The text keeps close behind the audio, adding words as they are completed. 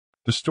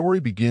The story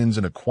begins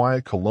in a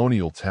quiet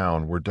colonial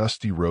town where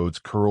dusty roads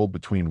curl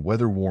between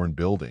weather-worn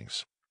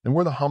buildings, and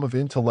where the hum of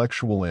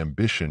intellectual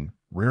ambition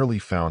rarely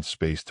found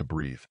space to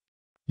breathe.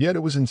 Yet it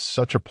was in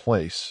such a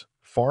place,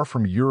 far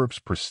from Europe's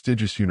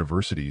prestigious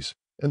universities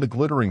and the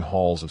glittering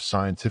halls of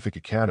scientific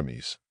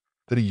academies,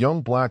 that a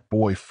young black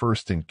boy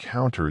first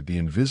encountered the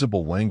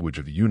invisible language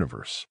of the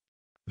universe.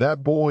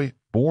 That boy,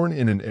 born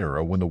in an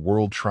era when the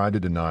world tried to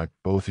deny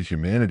both his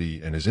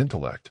humanity and his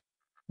intellect,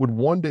 would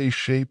one day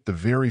shape the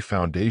very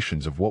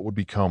foundations of what would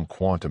become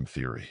quantum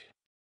theory.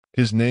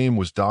 His name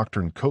was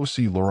Dr.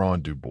 Nkosi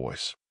Laurent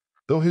DuBois,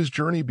 though his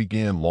journey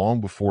began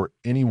long before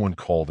anyone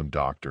called him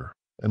doctor,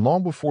 and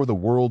long before the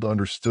world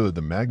understood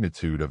the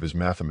magnitude of his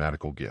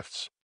mathematical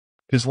gifts.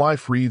 His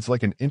life reads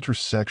like an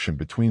intersection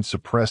between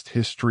suppressed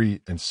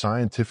history and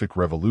scientific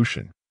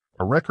revolution,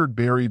 a record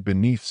buried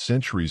beneath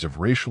centuries of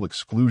racial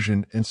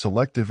exclusion and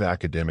selective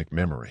academic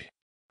memory.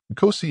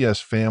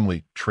 Nkosi's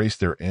family traced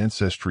their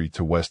ancestry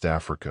to West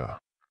Africa,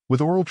 with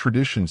oral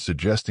traditions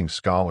suggesting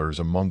scholars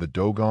among the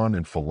Dogon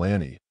and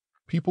Fulani,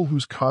 people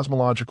whose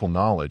cosmological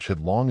knowledge had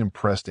long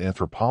impressed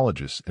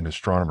anthropologists and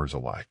astronomers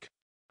alike.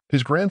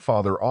 His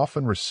grandfather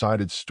often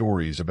recited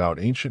stories about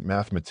ancient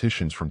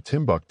mathematicians from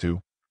Timbuktu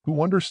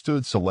who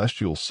understood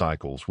celestial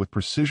cycles with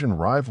precision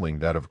rivaling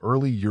that of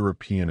early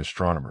European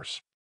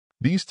astronomers.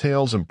 These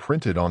tales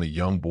imprinted on the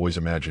young boy's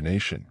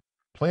imagination,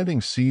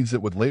 planting seeds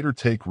that would later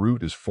take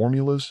root as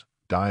formulas,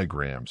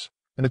 diagrams,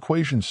 and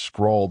equations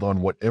scrawled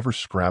on whatever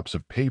scraps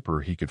of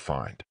paper he could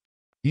find.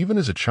 Even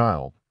as a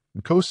child,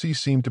 Nkosi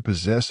seemed to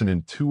possess an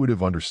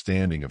intuitive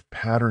understanding of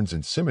patterns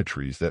and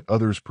symmetries that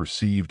others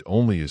perceived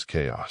only as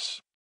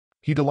chaos.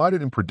 He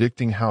delighted in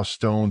predicting how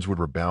stones would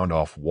rebound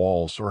off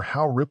walls or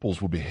how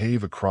ripples would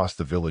behave across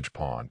the village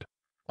pond.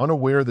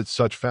 Unaware that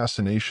such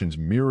fascinations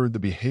mirrored the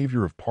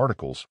behavior of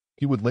particles,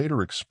 he would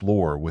later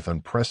explore with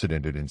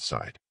unprecedented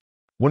insight.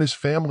 When his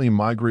family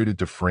migrated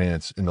to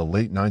France in the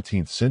late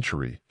 19th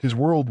century, his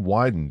world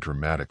widened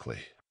dramatically.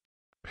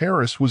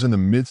 Paris was in the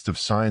midst of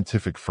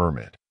scientific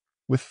ferment,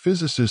 with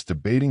physicists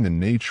debating the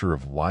nature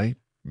of light,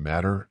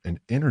 matter,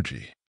 and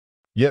energy.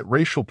 Yet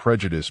racial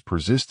prejudice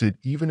persisted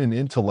even in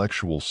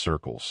intellectual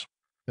circles,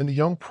 and the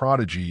young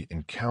prodigy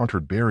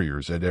encountered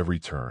barriers at every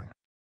turn.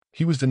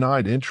 He was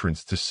denied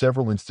entrance to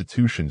several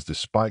institutions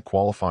despite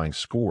qualifying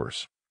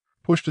scores,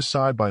 pushed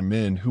aside by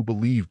men who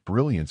believed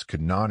brilliance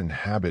could not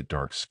inhabit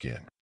dark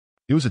skin.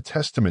 It was a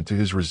testament to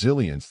his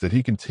resilience that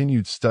he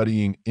continued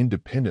studying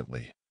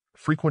independently,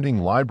 frequenting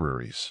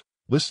libraries,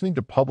 listening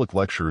to public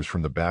lectures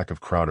from the back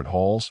of crowded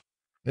halls,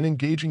 and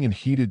engaging in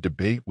heated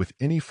debate with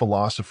any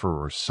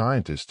philosopher or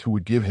scientist who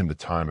would give him the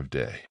time of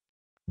day.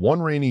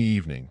 One rainy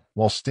evening,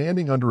 while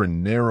standing under a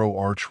narrow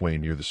archway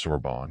near the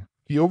Sorbonne,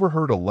 he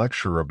overheard a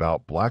lecture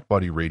about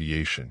blackbody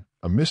radiation,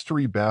 a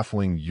mystery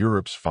baffling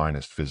Europe's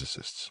finest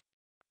physicists.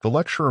 The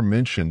lecturer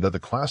mentioned that the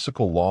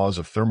classical laws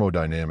of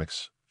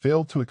thermodynamics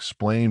failed to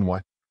explain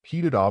why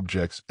heated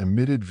objects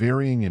emitted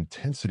varying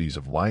intensities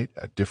of light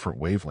at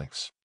different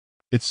wavelengths.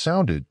 It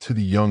sounded, to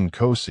the young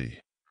Nkosi,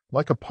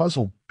 like a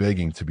puzzle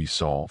begging to be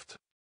solved.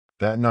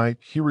 That night,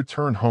 he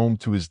returned home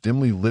to his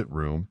dimly lit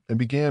room and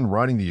began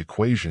writing the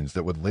equations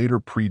that would later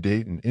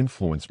predate and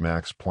influence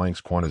Max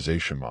Planck's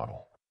quantization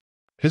model.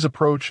 His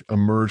approach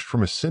emerged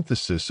from a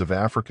synthesis of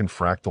African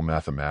fractal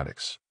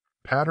mathematics,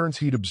 patterns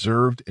he'd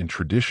observed in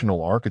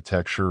traditional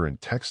architecture and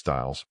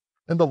textiles,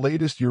 and the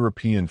latest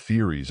European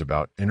theories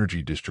about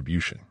energy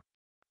distribution.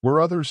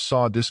 Where others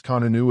saw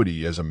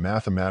discontinuity as a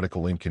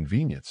mathematical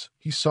inconvenience,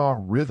 he saw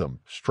rhythm,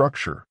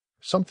 structure,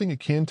 something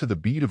akin to the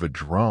beat of a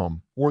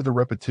drum or the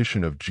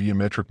repetition of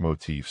geometric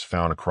motifs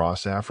found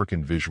across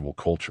African visual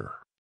culture.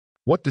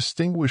 What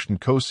distinguished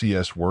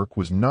Nkosi's work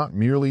was not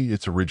merely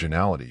its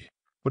originality,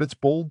 but its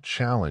bold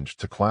challenge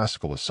to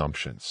classical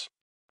assumptions.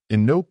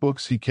 In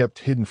notebooks he kept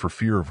hidden for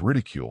fear of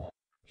ridicule,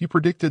 he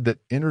predicted that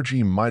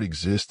energy might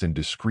exist in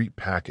discrete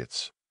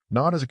packets,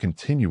 not as a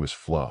continuous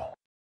flow.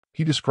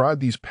 He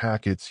described these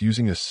packets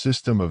using a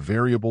system of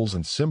variables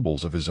and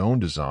symbols of his own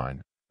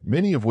design,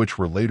 many of which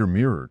were later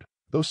mirrored,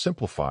 though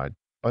simplified,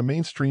 by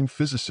mainstream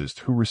physicists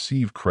who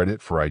received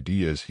credit for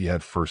ideas he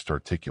had first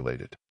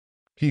articulated.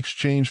 He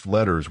exchanged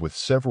letters with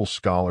several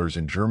scholars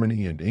in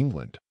Germany and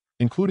England,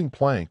 including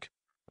Planck,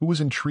 who was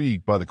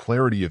intrigued by the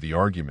clarity of the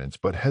arguments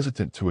but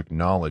hesitant to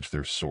acknowledge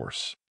their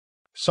source.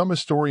 Some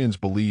historians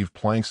believe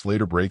Planck's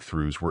later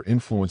breakthroughs were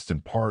influenced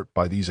in part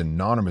by these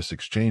anonymous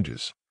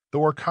exchanges,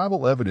 though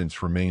archival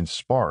evidence remains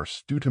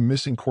sparse due to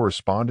missing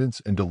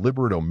correspondence and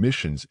deliberate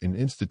omissions in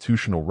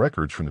institutional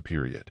records from the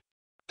period.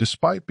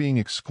 Despite being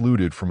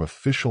excluded from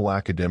official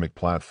academic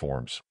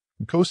platforms,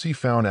 Nkosi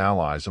found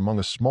allies among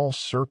a small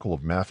circle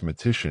of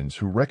mathematicians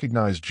who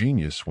recognized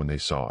genius when they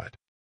saw it.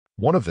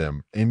 One of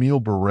them,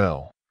 Émile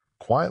Borel,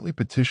 quietly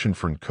petitioned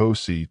for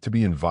Nkosi to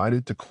be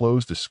invited to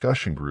closed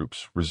discussion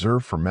groups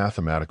reserved for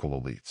mathematical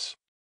elites.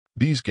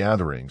 These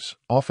gatherings,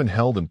 often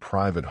held in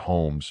private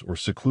homes or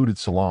secluded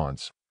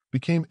salons,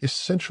 became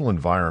essential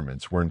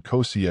environments where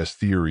Nkosi's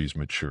theories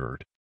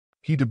matured.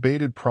 He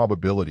debated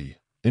probability,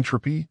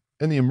 entropy,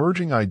 and the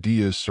emerging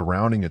ideas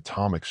surrounding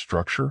atomic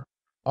structure,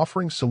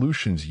 offering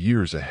solutions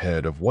years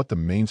ahead of what the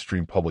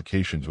mainstream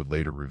publications would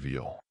later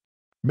reveal.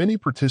 Many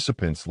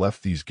participants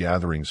left these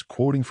gatherings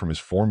quoting from his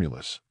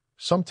formulas,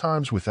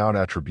 sometimes without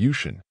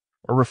attribution,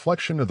 a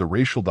reflection of the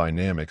racial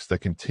dynamics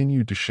that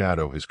continued to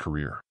shadow his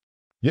career.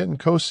 Yet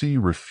Nkosi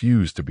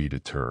refused to be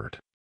deterred.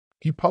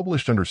 He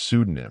published under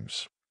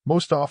pseudonyms,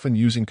 most often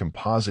using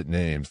composite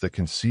names that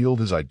concealed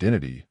his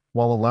identity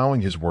while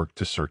allowing his work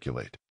to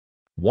circulate.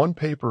 One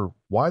paper,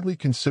 widely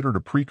considered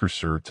a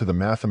precursor to the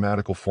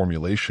mathematical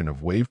formulation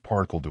of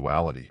wave-particle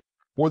duality,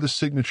 bore the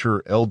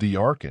signature L.D.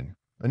 Arkin,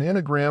 an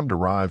anagram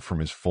derived from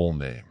his full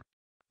name.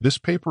 This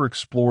paper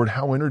explored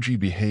how energy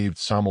behaved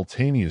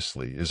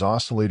simultaneously as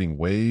oscillating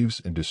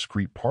waves and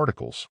discrete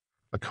particles,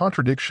 a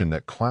contradiction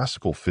that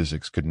classical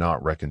physics could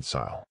not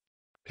reconcile.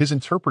 His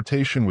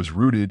interpretation was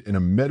rooted in a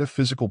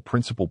metaphysical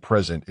principle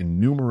present in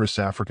numerous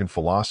African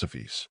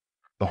philosophies: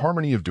 the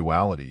harmony of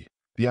duality,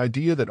 the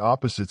idea that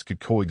opposites could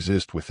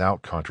coexist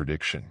without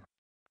contradiction.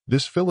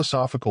 This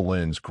philosophical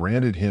lens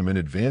granted him an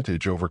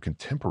advantage over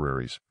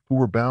contemporaries who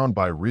were bound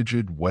by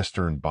rigid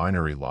Western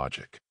binary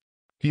logic.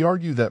 He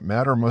argued that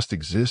matter must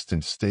exist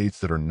in states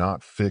that are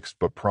not fixed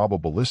but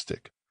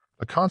probabilistic,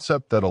 a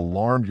concept that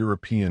alarmed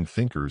European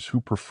thinkers who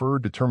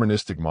preferred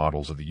deterministic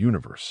models of the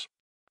universe.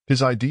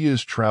 His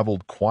ideas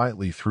traveled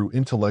quietly through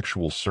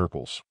intellectual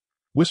circles,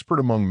 whispered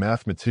among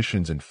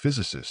mathematicians and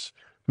physicists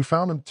who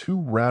found him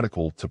too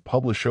radical to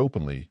publish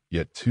openly,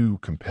 yet too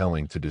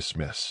compelling to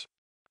dismiss.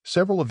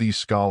 Several of these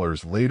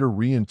scholars later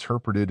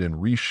reinterpreted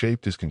and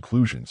reshaped his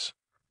conclusions,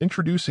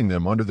 introducing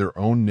them under their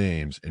own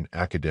names in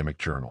academic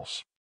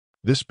journals.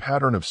 This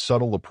pattern of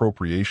subtle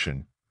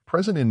appropriation,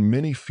 present in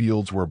many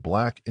fields where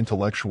Black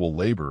intellectual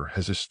labor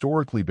has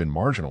historically been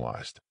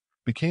marginalized,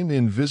 became the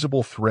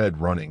invisible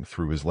thread running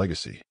through his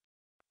legacy.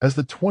 As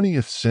the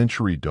 20th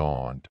century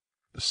dawned,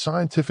 the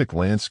scientific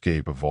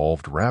landscape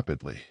evolved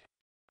rapidly.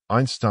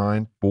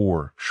 Einstein,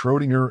 Bohr,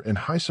 Schrödinger, and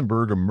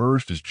Heisenberg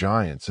emerged as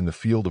giants in the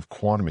field of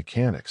quantum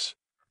mechanics,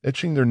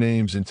 etching their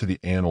names into the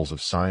annals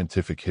of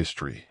scientific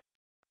history.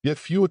 Yet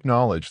few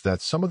acknowledged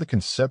that some of the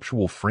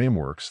conceptual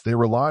frameworks they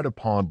relied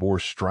upon bore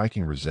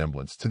striking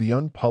resemblance to the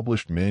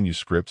unpublished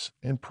manuscripts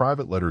and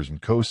private letters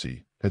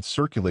Nkosi had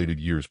circulated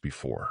years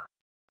before.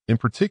 In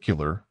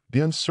particular,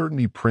 the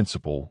uncertainty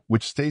principle,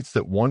 which states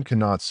that one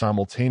cannot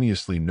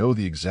simultaneously know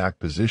the exact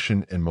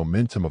position and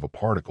momentum of a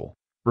particle,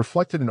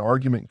 reflected an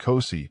argument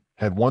Nkosi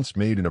had once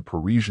made in a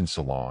Parisian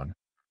salon,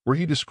 where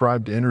he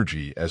described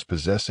energy as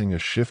possessing a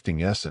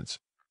shifting essence,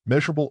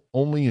 measurable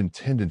only in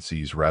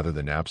tendencies rather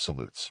than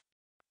absolutes.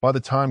 By the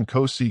time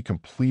Nkosi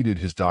completed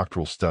his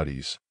doctoral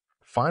studies,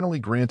 finally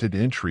granted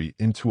entry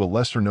into a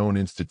lesser-known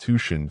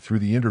institution through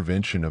the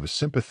intervention of a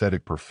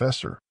sympathetic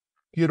professor,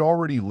 he had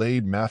already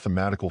laid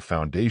mathematical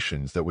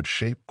foundations that would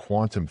shape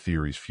quantum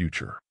theory's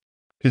future.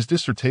 His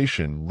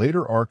dissertation,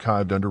 later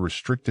archived under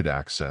restricted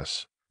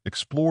access,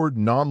 explored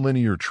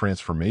nonlinear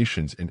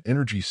transformations in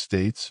energy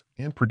states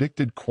and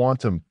predicted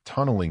quantum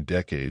tunneling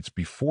decades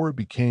before it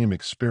became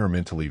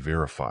experimentally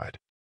verified.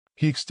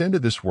 He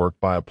extended this work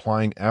by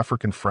applying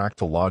African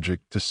fractal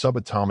logic to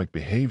subatomic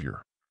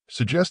behavior,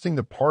 suggesting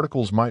that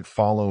particles might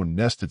follow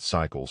nested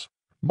cycles,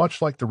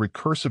 much like the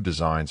recursive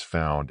designs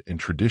found in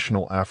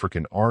traditional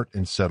African art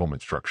and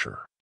settlement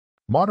structure.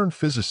 Modern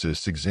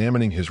physicists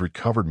examining his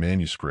recovered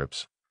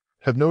manuscripts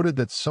have noted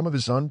that some of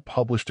his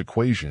unpublished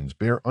equations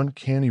bear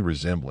uncanny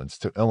resemblance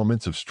to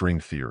elements of string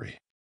theory.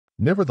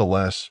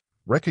 Nevertheless,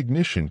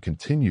 recognition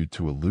continued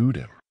to elude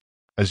him.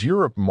 As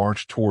Europe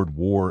marched toward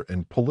war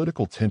and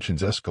political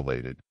tensions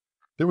escalated,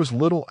 there was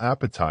little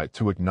appetite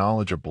to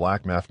acknowledge a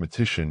Black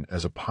mathematician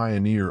as a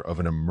pioneer of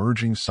an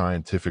emerging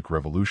scientific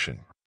revolution.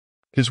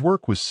 His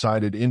work was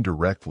cited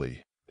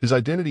indirectly, his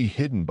identity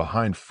hidden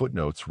behind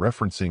footnotes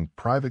referencing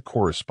private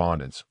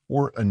correspondence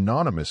or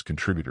anonymous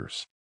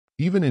contributors.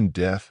 Even in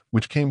death,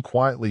 which came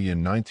quietly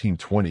in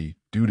 1920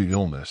 due to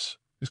illness,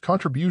 his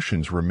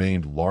contributions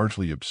remained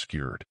largely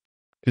obscured.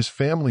 His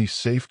family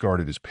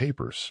safeguarded his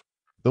papers,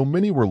 though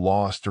many were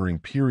lost during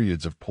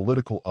periods of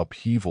political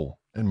upheaval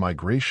and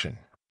migration.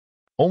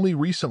 Only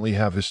recently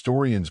have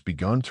historians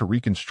begun to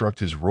reconstruct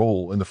his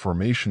role in the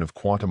formation of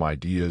quantum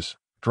ideas,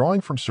 drawing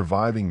from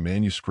surviving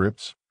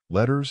manuscripts,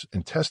 letters,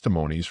 and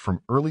testimonies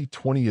from early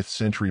 20th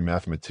century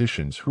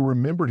mathematicians who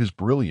remembered his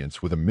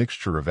brilliance with a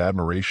mixture of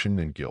admiration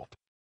and guilt.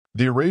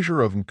 The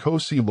erasure of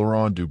Nkosi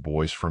Laurent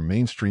DuBois from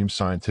mainstream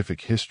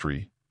scientific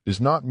history is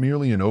not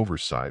merely an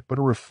oversight but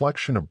a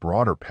reflection of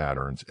broader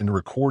patterns in the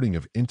recording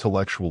of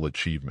intellectual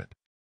achievement.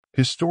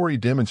 His story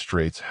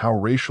demonstrates how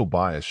racial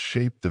bias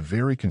shaped the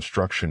very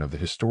construction of the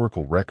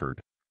historical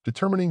record,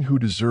 determining who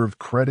deserved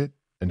credit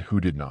and who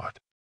did not.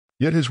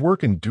 Yet his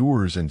work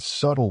endures in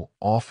subtle,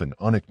 often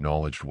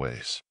unacknowledged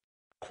ways.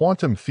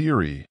 Quantum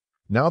theory,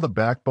 now the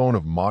backbone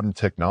of modern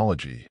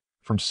technology,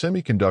 from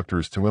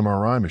semiconductors to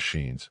MRI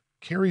machines,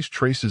 carries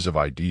traces of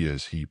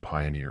ideas he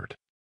pioneered.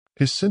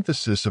 His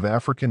synthesis of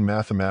African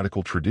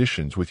mathematical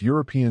traditions with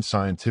European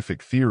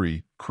scientific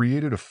theory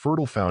created a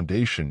fertile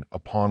foundation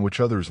upon which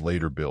others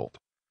later built,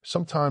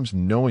 sometimes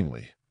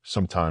knowingly,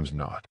 sometimes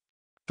not.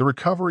 The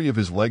recovery of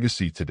his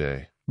legacy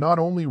today, not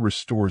only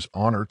restores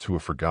honor to a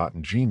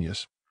forgotten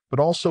genius, but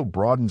also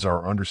broadens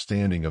our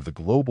understanding of the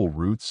global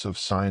roots of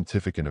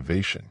scientific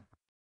innovation.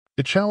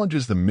 It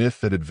challenges the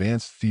myth that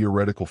advanced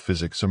theoretical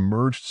physics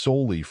emerged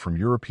solely from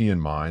European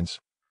minds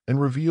and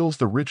reveals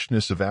the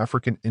richness of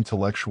African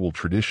intellectual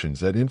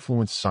traditions that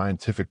influence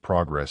scientific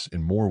progress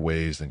in more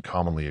ways than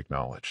commonly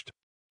acknowledged.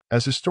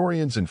 As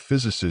historians and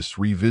physicists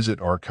revisit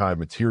archived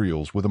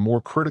materials with a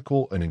more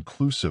critical and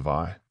inclusive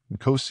eye,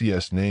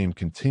 Nkosie's name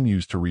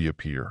continues to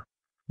reappear,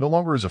 no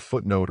longer as a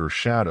footnote or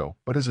shadow,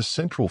 but as a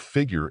central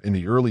figure in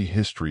the early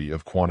history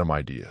of quantum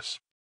ideas.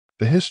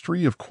 The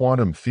history of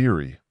quantum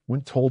theory,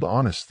 when told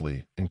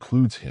honestly,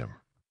 includes him.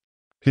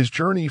 His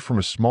journey from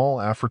a small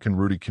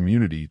African-rooted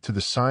community to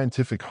the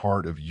scientific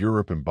heart of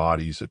Europe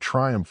embodies a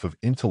triumph of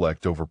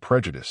intellect over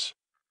prejudice,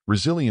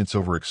 resilience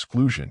over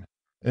exclusion,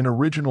 and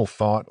original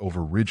thought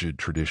over rigid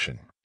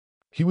tradition.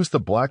 He was the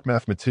Black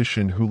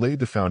mathematician who laid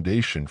the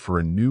foundation for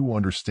a new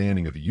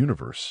understanding of the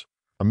universe,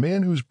 a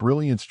man whose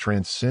brilliance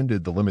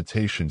transcended the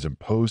limitations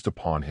imposed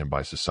upon him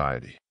by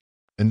society.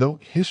 And though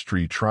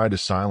history tried to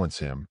silence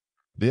him,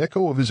 the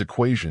echo of his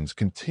equations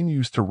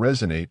continues to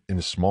resonate in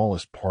the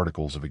smallest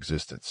particles of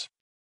existence.